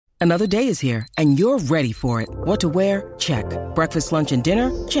Another day is here, and you're ready for it. What to wear? Check. Breakfast, lunch, and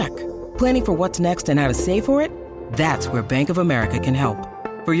dinner? Check. Planning for what's next and how to save for it? That's where Bank of America can help.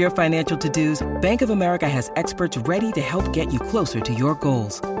 For your financial to-dos, Bank of America has experts ready to help get you closer to your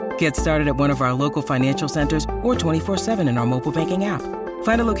goals. Get started at one of our local financial centers or 24/7 in our mobile banking app.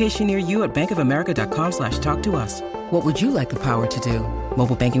 Find a location near you at bankofamerica.com/talktous. What would you like the power to do?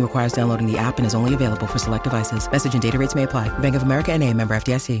 Mobile banking requires downloading the app and is only available for select devices. Message and data rates may apply. Bank of America N.A., member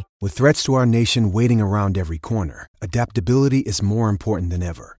FDIC. With threats to our nation waiting around every corner, adaptability is more important than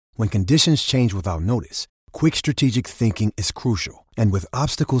ever. When conditions change without notice, quick strategic thinking is crucial. And with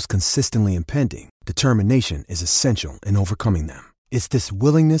obstacles consistently impending, determination is essential in overcoming them. It's this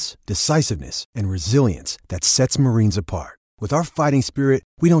willingness, decisiveness, and resilience that sets Marines apart. With our fighting spirit,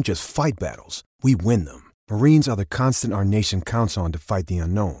 we don't just fight battles, we win them. Marines are the constant our nation counts on to fight the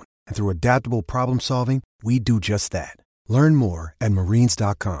unknown. And through adaptable problem solving, we do just that. Learn more at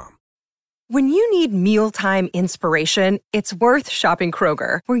marines.com. When you need mealtime inspiration, it's worth shopping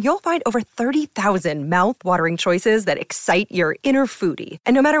Kroger, where you'll find over 30,000 mouth-watering choices that excite your inner foodie.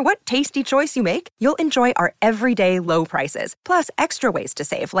 And no matter what tasty choice you make, you'll enjoy our everyday low prices, plus extra ways to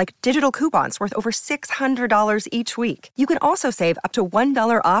save, like digital coupons worth over $600 each week. You can also save up to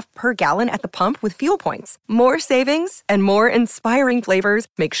 $1 off per gallon at the pump with fuel points. More savings and more inspiring flavors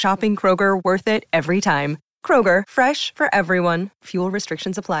make shopping Kroger worth it every time. Kroger, fresh for everyone. Fuel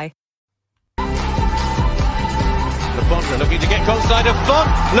restrictions apply. Lafondra looking to get close side of Font.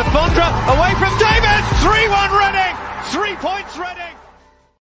 Lafondra away from David. 3-1 Reading. 3 points Reading.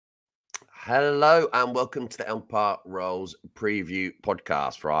 Hello and welcome to the Empire Rolls Preview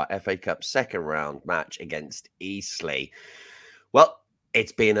podcast for our FA Cup second round match against Eastleigh. Well,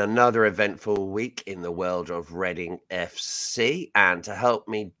 it's been another eventful week in the world of Reading FC, and to help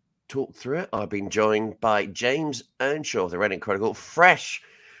me talk through it, I've been joined by James Earnshaw of the Reading Chronicle, fresh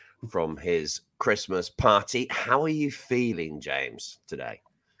from his Christmas party. How are you feeling, James, today?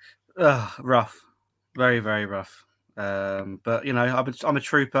 Rough, very, very rough. But you know, I'm a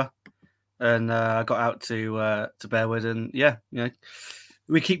trooper, and I got out to Bearwood, and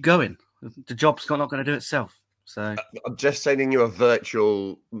we keep going. The job's not going to do itself. So I'm just sending you a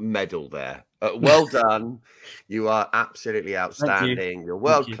virtual medal there. Well done. You are absolutely outstanding. You're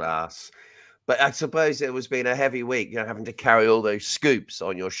world class. But I suppose it was been a heavy week, having to carry all those scoops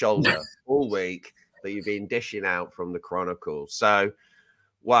on your shoulder all week that you've been dishing out from the Chronicle. So,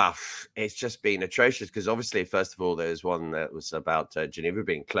 wow, it's just been atrocious because obviously, first of all, there's one that was about Geneva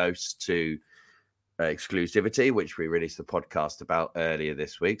being close to exclusivity, which we released a podcast about earlier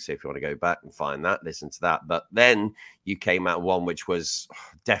this week. So if you want to go back and find that, listen to that. But then you came out one which was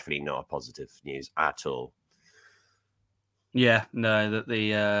definitely not a positive news at all. Yeah, no, that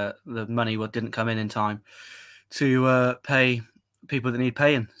the money didn't come in time to pay people that need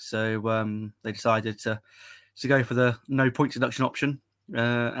paying. So they decided to go for the no point deduction option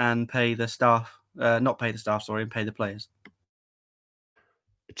and pay the staff, and pay the players.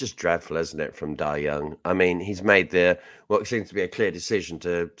 It's just dreadful, isn't it, from Dai Young? I mean, he's made what seems to be a clear decision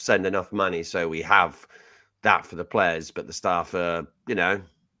to send enough money so we have that for the players, but the staff are,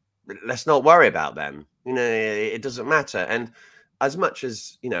 let's not worry about them. It doesn't matter. And as much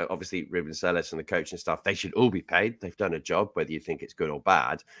as, obviously Ruben Sellis and the coaching staff, they should all be paid. They've done a job, whether you think it's good or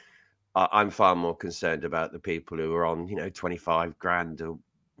bad. I'm far more concerned about the people who are on, 25 grand, or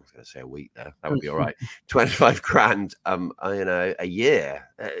I was going to say a week there. That would be all right. 25 grand, a year.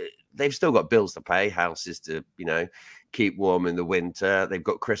 They've still got bills to pay, houses to, keep warm in the winter. They've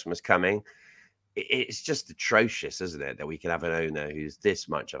got Christmas coming. It's just atrocious, isn't it, that we can have an owner who's this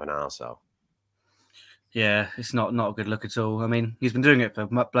much of an arsehole? Yeah, it's not a good look at all. I mean, he's been doing it for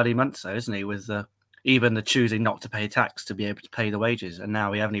bloody months, though, isn't he? With even the choosing not to pay tax to be able to pay the wages, and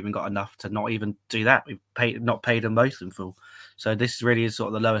now we haven't even got enough to not even do that. We've not paid them both in full. So this really is sort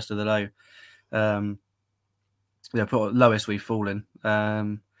of the lowest of the low. Lowest we've fallen.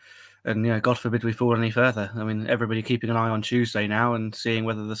 And God forbid we fall any further. I mean, everybody keeping an eye on Tuesday now and seeing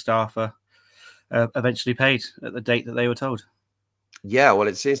whether the staff are eventually paid at the date that they were told. Yeah, well,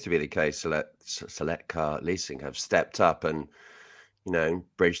 it seems to be the case. Select Car Leasing have stepped up and,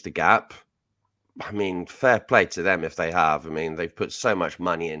 bridged the gap. I mean, fair play to them if they have. I mean, they've put so much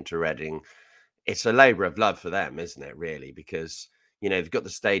money into Reading. It's a labour of love for them, isn't it, really? Because, they've got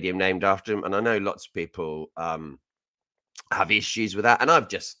the stadium named after them. And I know lots of people have issues with that. And I've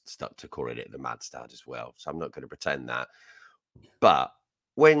just stuck to calling it the Mad Stad as well. So I'm not going to pretend that. But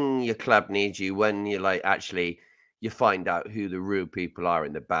when your club needs you, when you're you find out who the real people are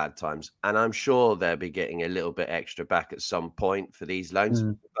in the bad times. And I'm sure they'll be getting a little bit extra back at some point for these loans.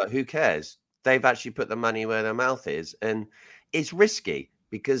 But who cares? They've actually put the money where their mouth is. And it's risky.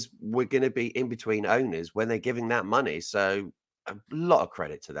 because we're going to be in between owners when they're giving that money. So a lot of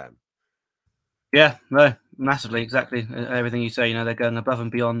credit to them. Yeah, no, massively, exactly. Everything you say, you know, they're going above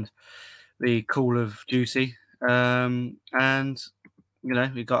and beyond the call of duty. And, you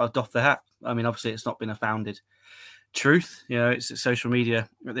know, we've got to doff the hat. I mean, obviously, it's not been a founded truth. You know, it's social media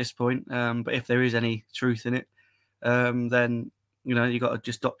at this point. But if there is any truth in it, then, you know, you got to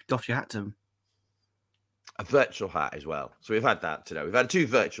just doff your hat to them. A virtual hat as well. So we've had that today. We've had 2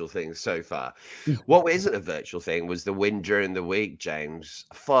 virtual things so far. What isn't a virtual thing was the win during the week, James.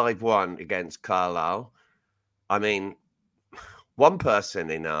 5-1 against Carlisle. I mean, one person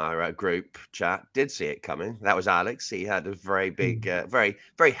in our group chat did see it coming. That was Alex. He had a very big, very,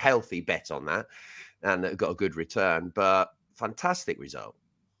 very healthy bet on that and got a good return, but fantastic result.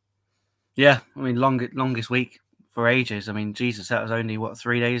 Yeah, I mean, longest week for ages. I mean, Jesus, that was only,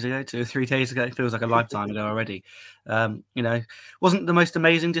 3 days ago, 2 or 3 days ago? It feels like a lifetime ago already. You know, wasn't the most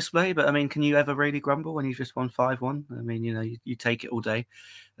amazing display, but I mean, can you ever really grumble when you've just won 5-1? I mean, you know, you take it all day.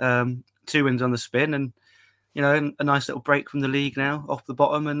 2 wins on the spin and, you know, a nice little break from the league now, off the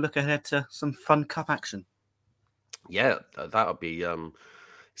bottom, and look ahead to some fun cup action. Yeah, that'll be...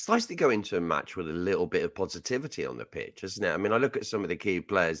 It's nice to go into a match with a little bit of positivity on the pitch, isn't it? I mean, I look at some of the key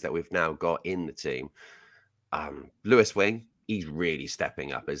players that we've now got in the team. Lewis Wing, he's really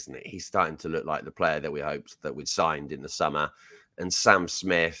stepping up, isn't it? He's starting to look like the player that we hoped that we'd signed in the summer. And Sam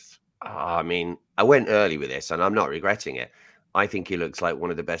Smith, I mean, I went early with this and I'm not regretting it. I think he looks like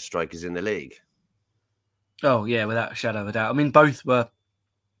one of the best strikers in the league. Oh, yeah, without a shadow of a doubt. I mean, both were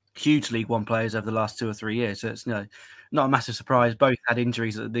huge League One players over the last 2 or 3 years. So it's, you know, not a massive surprise. Both had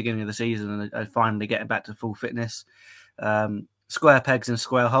injuries at the beginning of the season and are finally getting back to full fitness. Square pegs and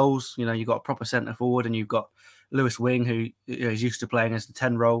square holes. You know, you've got a proper centre forward and you've got Lewis Wing, who is used to playing as the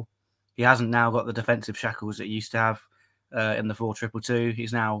 10 role. He hasn't now got the defensive shackles that he used to have in the 4-2-2.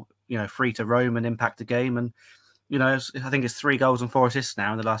 He's now, you know, free to roam and impact the game. And, you know, I think it's 3 goals and 4 assists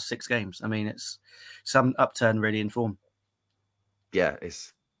now in the last 6 games. I mean, it's some upturn really in form. Yeah,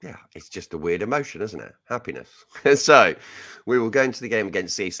 it's just a weird emotion, isn't it? Happiness. So we will go into the game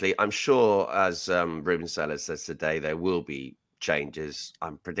against Eastleigh. I'm sure, as Ruben Sellers says today, there will be changes.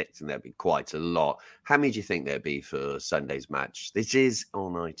 I'm predicting there'll be quite a lot. How many do you think there'll be for Sunday's match? This is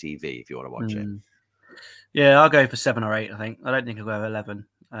on ITV if you want to watch it. Yeah, I'll go for 7 or 8, I think. I don't think I'll go 11.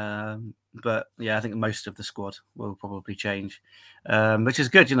 But yeah, I think most of the squad will probably change, which is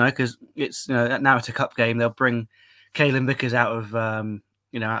good, you know, because it's, you know, now it's a cup game. They'll bring Caelan Vickers out of,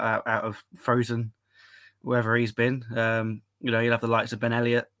 out of Frozen, wherever he's been. You know, you'll have the likes of Ben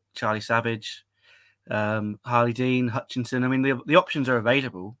Elliott, Charlie Savage, Harley Dean, Hutchinson. I mean, the options are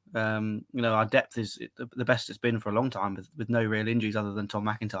available. You know, our depth is the best it's been for a long time with no real injuries other than Tom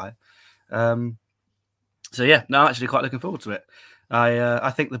McIntyre. So yeah, no, I'm actually quite looking forward to it.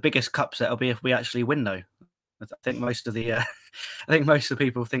 I think the biggest cup set will be if we actually win, though. I think most of the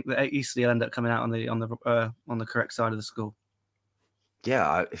people think that Eastleigh will end up coming out on the correct side of the score.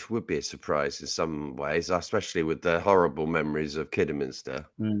 Yeah, it would be a surprise in some ways, especially with the horrible memories of Kidderminster.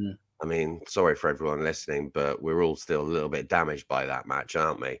 I mean, sorry for everyone listening, but we're all still a little bit damaged by that match,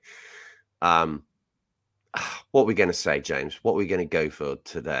 aren't we? What are we going to say, James? What are we going to go for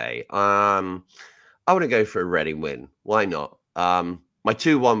today? I want to go for a Reading win. Why not? My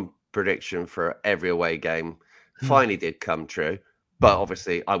 2-1 prediction for every away game finally did come true. But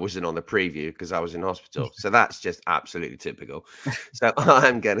obviously, I wasn't on the preview because I was in hospital. So that's just absolutely typical. So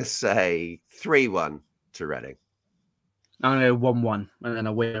I'm going to say 3-1 to Reading. I'm going to go 1-1 and then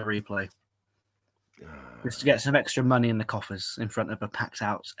a winner replay. Just to get some extra money in the coffers in front of a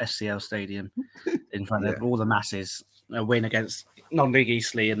packed-out SCL stadium, in front of all the masses. A win against non-league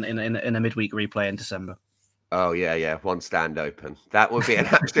Eastleigh in a midweek replay in December. Oh, yeah. One stand open. That would be an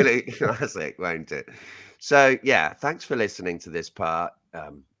absolute classic, won't it? So, yeah, thanks for listening to this part.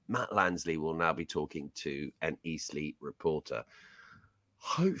 Matt Lansley will now be talking to an Eastleigh reporter.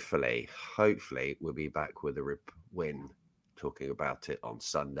 Hopefully, we'll be back with a win, talking about it on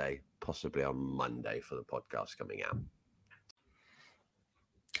Sunday, possibly on Monday for the podcast coming out.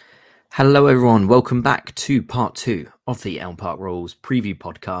 Hello, everyone. Welcome back to part 2 of the Elm Park Royals preview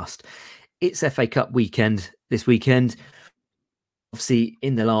podcast. It's FA Cup weekend this weekend. Obviously,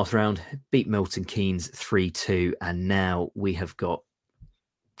 in the last round, beat Milton Keynes 3-2, and now we have got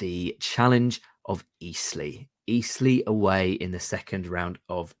the challenge of Eastleigh. Eastleigh away in the second round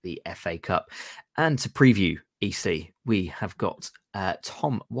of the FA Cup. And to preview Eastleigh, we have got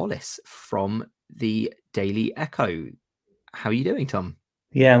Tom Wallace from the Daily Echo. How are you doing, Tom?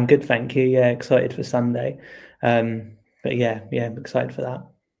 Yeah, I'm good, thank you. Yeah, excited for Sunday. But yeah, I'm excited for that.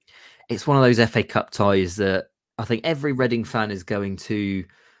 It's one of those FA Cup ties that I think every Reading fan is going to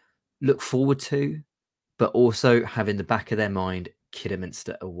look forward to, but also have in the back of their mind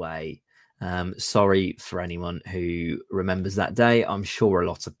Kidderminster away. Sorry for anyone who remembers that day. I'm sure a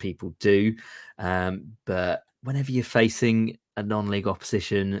lot of people do. But whenever you're facing a non-league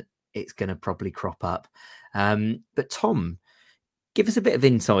opposition, it's going to probably crop up. But Tom, give us a bit of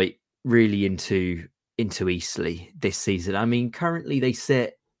insight really into Eastleigh this season. I mean, currently they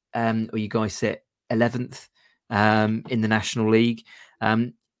sit, or you guys sit 11th in the National League.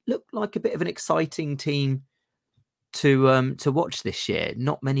 Look like a bit of an exciting team to watch this year.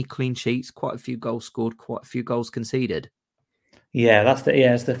 Not many clean sheets, quite a few goals scored, quite a few goals conceded. Yeah,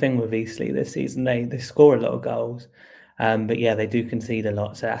 it's the thing with Eastleigh this season. They score a lot of goals, but yeah, they do concede a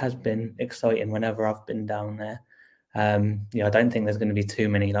lot. So it has been exciting whenever I've been down there. I don't think there's going to be too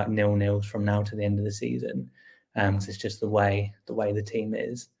many like 0-0s from now to the end of the season, because it's just the way the team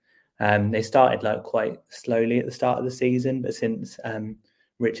is. They started like quite slowly at the start of the season, but since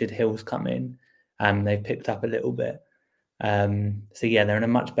Richard Hill's come in, they've picked up a little bit. So yeah, they're in a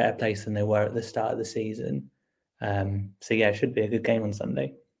much better place than they were at the start of the season. So yeah, it should be a good game on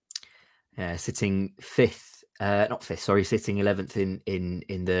Sunday. Sitting sitting 11th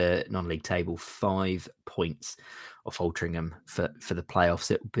in the non-league table, 5 points off Altrincham for the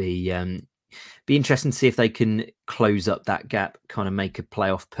playoffs. It will be interesting to see if they can close up that gap, kind of make a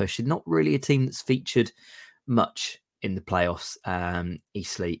playoff push. Not really a team that's featured much in the playoffs,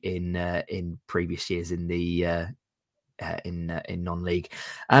 Eastleigh in previous years in the in non-league.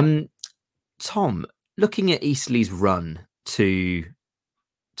 Tom, looking at Eastleigh's run to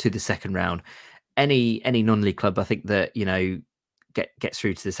the second round, any non-league club, I think that gets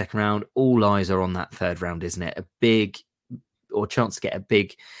through to the second round, all eyes are on that third round, isn't it? A big chance to get a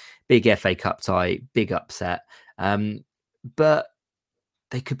big FA Cup tie, big upset. But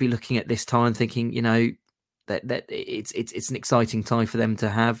they could be looking at this time thinking, that it's an exciting time for them to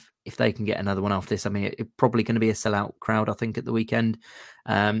have if they can get another one after this. I mean, it's probably going to be a sellout crowd, I think, at the weekend.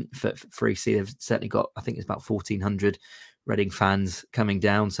 For EC, they've certainly got, I think it's about 1,400 Reading fans coming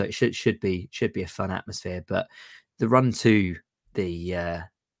down, so it should be a fun atmosphere. But the run to the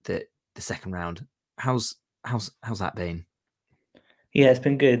second round, how's that been? Yeah, it's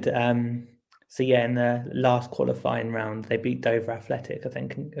been good. So yeah, in the last qualifying round, they beat Dover Athletic. I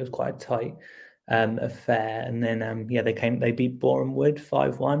think it was quite a tight affair, and then they beat Boreham Wood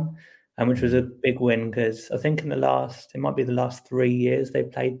 5-1, which was a big win because I think it might be the last 3 years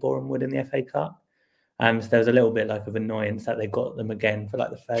they've played Boreham Wood in the FA Cup. So there was a little bit like of annoyance that they got them again for like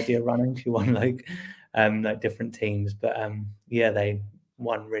the third year running. She won like different teams, but they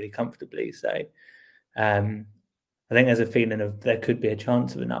won really comfortably. So I think there's a feeling of there could be a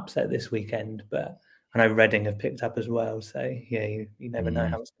chance of an upset this weekend, but I know Reading have picked up as well. So yeah, you never know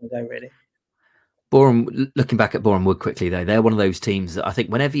how it's going to go really. Boreham, looking back at Boreham Wood quickly though, they're one of those teams that I think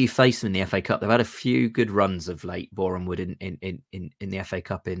whenever you face them in the FA Cup, they've had a few good runs of late. Boreham Wood in the FA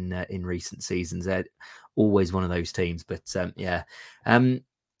Cup in recent seasons, they're always one of those teams. But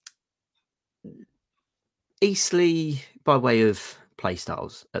Eastleigh, by way of play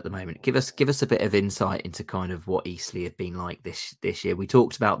styles at the moment, give us a bit of insight into kind of what Eastleigh have been like this year. We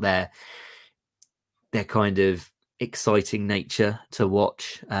talked about their kind of exciting nature to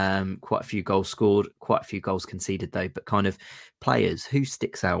watch. Quite a few goals scored, quite a few goals conceded though. But kind of players, who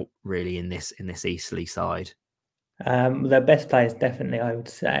sticks out really in this Eastleigh side? Their best players definitely, I would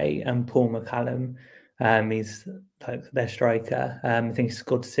say, Paul McCallum. He's like their striker. I think he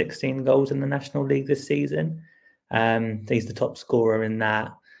scored 16 goals in the National League this season. He's the top scorer in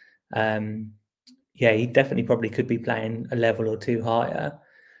that. He definitely probably could be playing a level or two higher.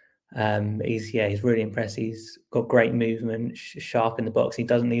 He's really impressive. He's got great movement, sharp in the box. He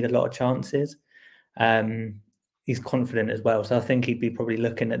doesn't need a lot of chances. He's confident as well. So I think he'd be probably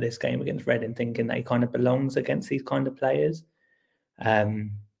looking at this game against Reading thinking that he kind of belongs against these kind of players.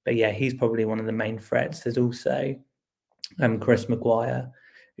 But yeah, he's probably one of the main threats. There's also Chris Maguire,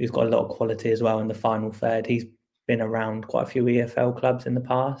 who's got a lot of quality as well in the final third. He's been around quite a few EFL clubs in the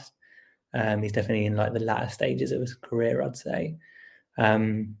past. He's definitely in like the latter stages of his career, I'd say.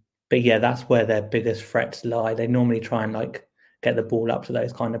 But yeah, that's where their biggest threats lie. They normally try and like get the ball up to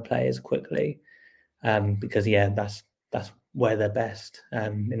those kind of players quickly, because that's where they're best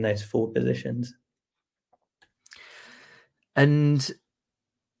in those forward positions. And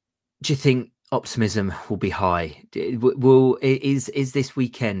do you think optimism will be high? Is this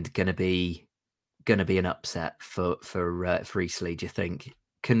weekend going to be an upset for Eastleigh? Do you think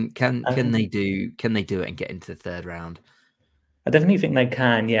can they do it and get into the third round? I definitely think they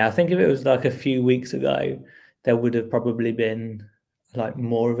can. Yeah, I think if it was like a few weeks ago, there would have probably been like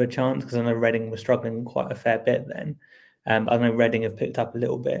more of a chance, because I know Reading was struggling quite a fair bit then. I know Reading have picked up a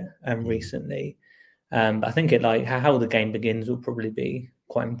little bit recently. But I think it like how the game begins will probably be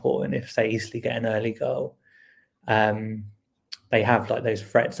quite important. If say Eastleigh get an early goal, they have like those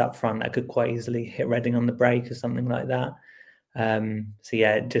threats up front that could quite easily hit Reading on the break or something like that. So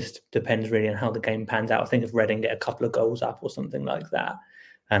yeah, it just depends really on how the game pans out. I think if Reading get a couple of goals up or something like that,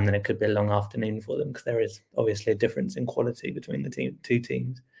 and then it could be a long afternoon for them, because there is obviously a difference in quality between the two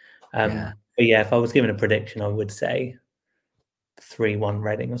teams. But yeah, if I was given a prediction, I would say 3-1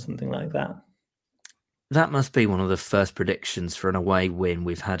 Reading or something like that. That must be one of the first predictions for an away win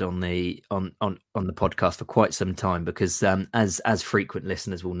we've had on the podcast for quite some time, because as frequent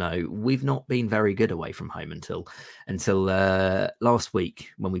listeners will know, we've not been very good away from home until last week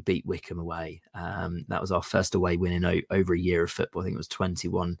when we beat Wycombe away. That was our first away win in over a year of football. I think it was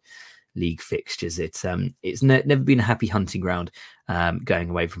 21 league fixtures. It's never been a happy hunting ground going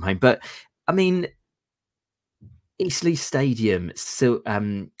away from home. But I mean, Eastleigh Stadium,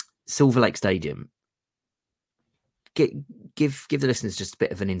 Silver Lake Stadium. Give the listeners just a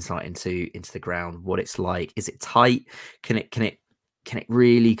bit of an insight into the ground, what it's like. Is it tight? Can it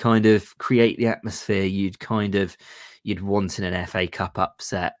really kind of create the atmosphere you'd want in an FA Cup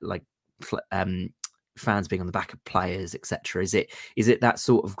upset, like fans being on the back of players, etc.? Is it that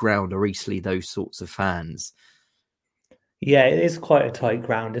sort of ground, or Eastleigh those sorts of fans? Yeah, it is quite a tight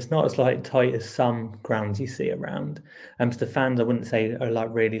ground. It's not as like tight as some grounds you see around. So the fans, I wouldn't say, are like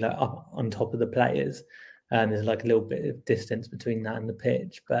really like up on top of the players. There's like a little bit of distance between that and the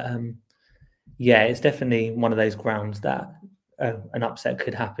pitch. But yeah, it's definitely one of those grounds that an upset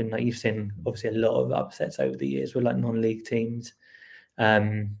could happen. Like you've seen, obviously, a lot of upsets over the years with like non-league teams.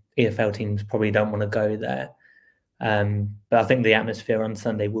 EFL teams probably don't want to go there. But I think the atmosphere on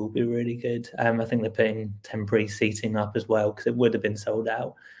Sunday will be really good. I think they're putting temporary seating up as well, because it would have been sold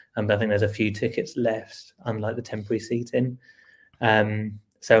out. But I think there's a few tickets left, unlike the temporary seating.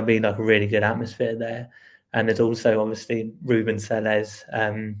 So it'll be like a really good atmosphere there. And there's also obviously Ruben Sellés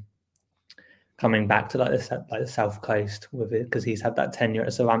coming back to like the South Coast with it, because he's had that tenure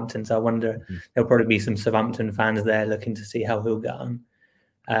at Southampton. So I wonder there'll probably be some Southampton fans there looking to see how he'll get on.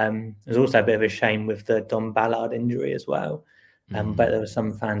 There's also a bit of a shame with the Don Ballard injury as well. But there were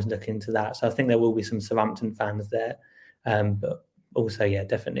some fans looking into that. So I think there will be some Southampton fans there. But also, yeah,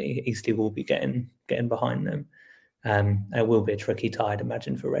 definitely Eastleigh will be getting behind them. It will be a tricky tie, I'd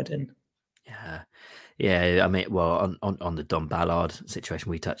imagine, for Reading. Yeah. I mean, well, on the Don Ballard situation,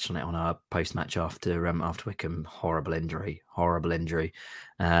 we touched on it on our post-match after Wycombe. Horrible injury.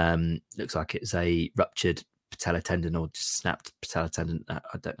 Looks like it's a ruptured patella tendon or just snapped patella tendon. I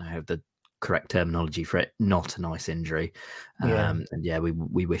don't know how the correct terminology for it. Not a nice injury. And yeah,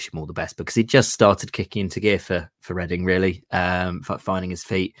 we wish him all the best, because he just started kicking into gear for Reading, really, finding his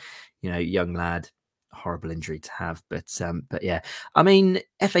feet. Young lad. Horrible injury to have, but yeah, I mean,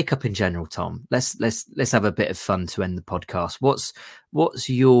 FA Cup in general, Tom. Let's have a bit of fun to end the podcast. What's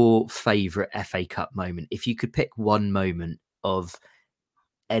your favourite FA Cup moment? If you could pick one moment of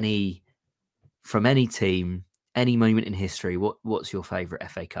from any team, any moment in history, what's your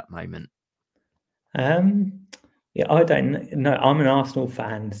favourite FA Cup moment? Yeah, I don't know. I'm an Arsenal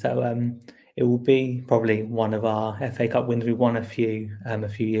fan, so it will be probably one of our FA Cup wins. We won a few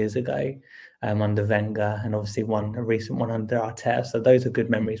years ago under Wenger, and obviously won a recent one under Arteta. So those are good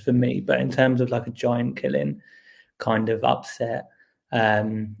memories for me. But in terms of like a giant killing kind of upset,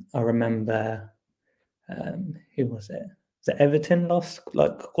 I remember who was it? So Everton lost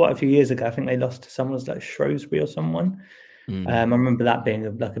like quite a few years ago. I think they lost to someone like Shrewsbury or someone. I remember that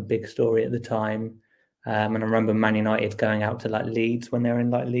being like a big story at the time. And I remember Man United going out to like Leeds when they were in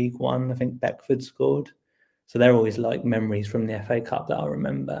like League One. I think Beckford scored. So they're always like memories from the FA Cup that I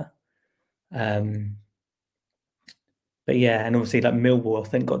remember. But yeah, and obviously like Millwall, I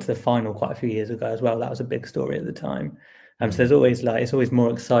think, got to the final quite a few years ago as well. That was a big story at the time. So there's always like, it's always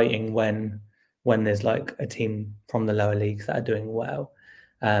more exciting when there's like a team from the lower leagues that are doing well,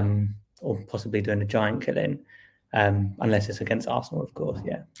 or possibly doing a giant killing, unless it's against Arsenal, of course.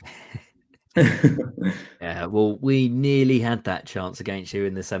 Yeah. Yeah, well, we nearly had that chance against you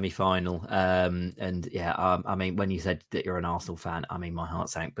in the semi-final, and yeah, I mean, when you said that you're an Arsenal fan, I mean, my heart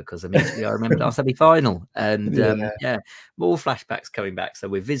sank, because immediately I remembered our semi-final, and yeah, more flashbacks coming back. So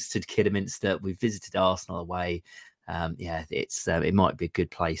we've visited Kidderminster, we've visited Arsenal away. Yeah, it might be a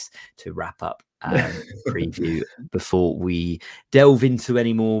good place to wrap up preview before we delve into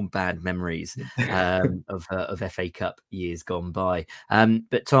any more bad memories of FA Cup years gone by.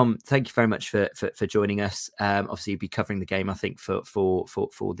 But Tom, thank you very much for joining us. Obviously, you'll be covering the game, I think, for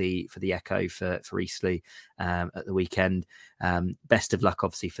the Echo for Eastleigh at the weekend. Best of luck,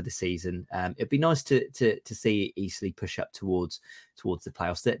 obviously, for the season. It'd be nice to see Eastleigh push up towards the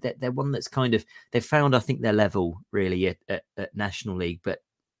playoffs. They're one that's kind of, they've found, I think, their level really at National League, but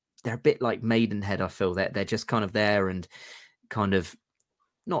they're a bit like Maidenhead. I feel that they're just kind of there and kind of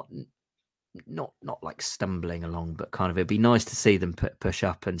not like stumbling along, but kind of, it'd be nice to see them push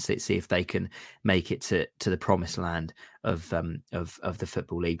up and see if they can make it to the promised land of the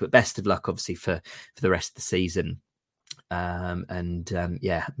Football League. But best of luck, obviously, for the rest of the season.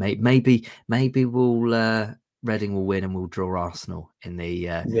 Maybe we'll Reading will win and we'll draw Arsenal in the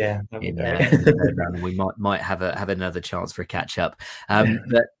in the third round, and we might have another chance for a catch up.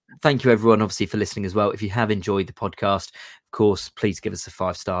 But thank you everyone, obviously, for listening as well. If you have enjoyed the podcast, of course, please give us a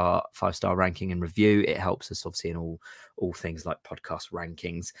 5-star ranking and review. It helps us, obviously, in all things like podcast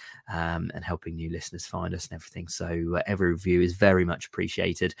rankings and helping new listeners find us and everything. So every review is very much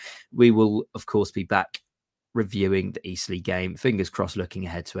appreciated. We will, of course, be back reviewing the Eastleigh game, fingers crossed, looking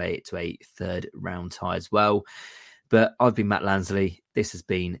ahead to a third round tie as well. But I've been Matt Lansley. This has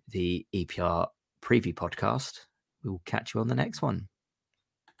been the EPR Preview Podcast. We will catch you on the next one.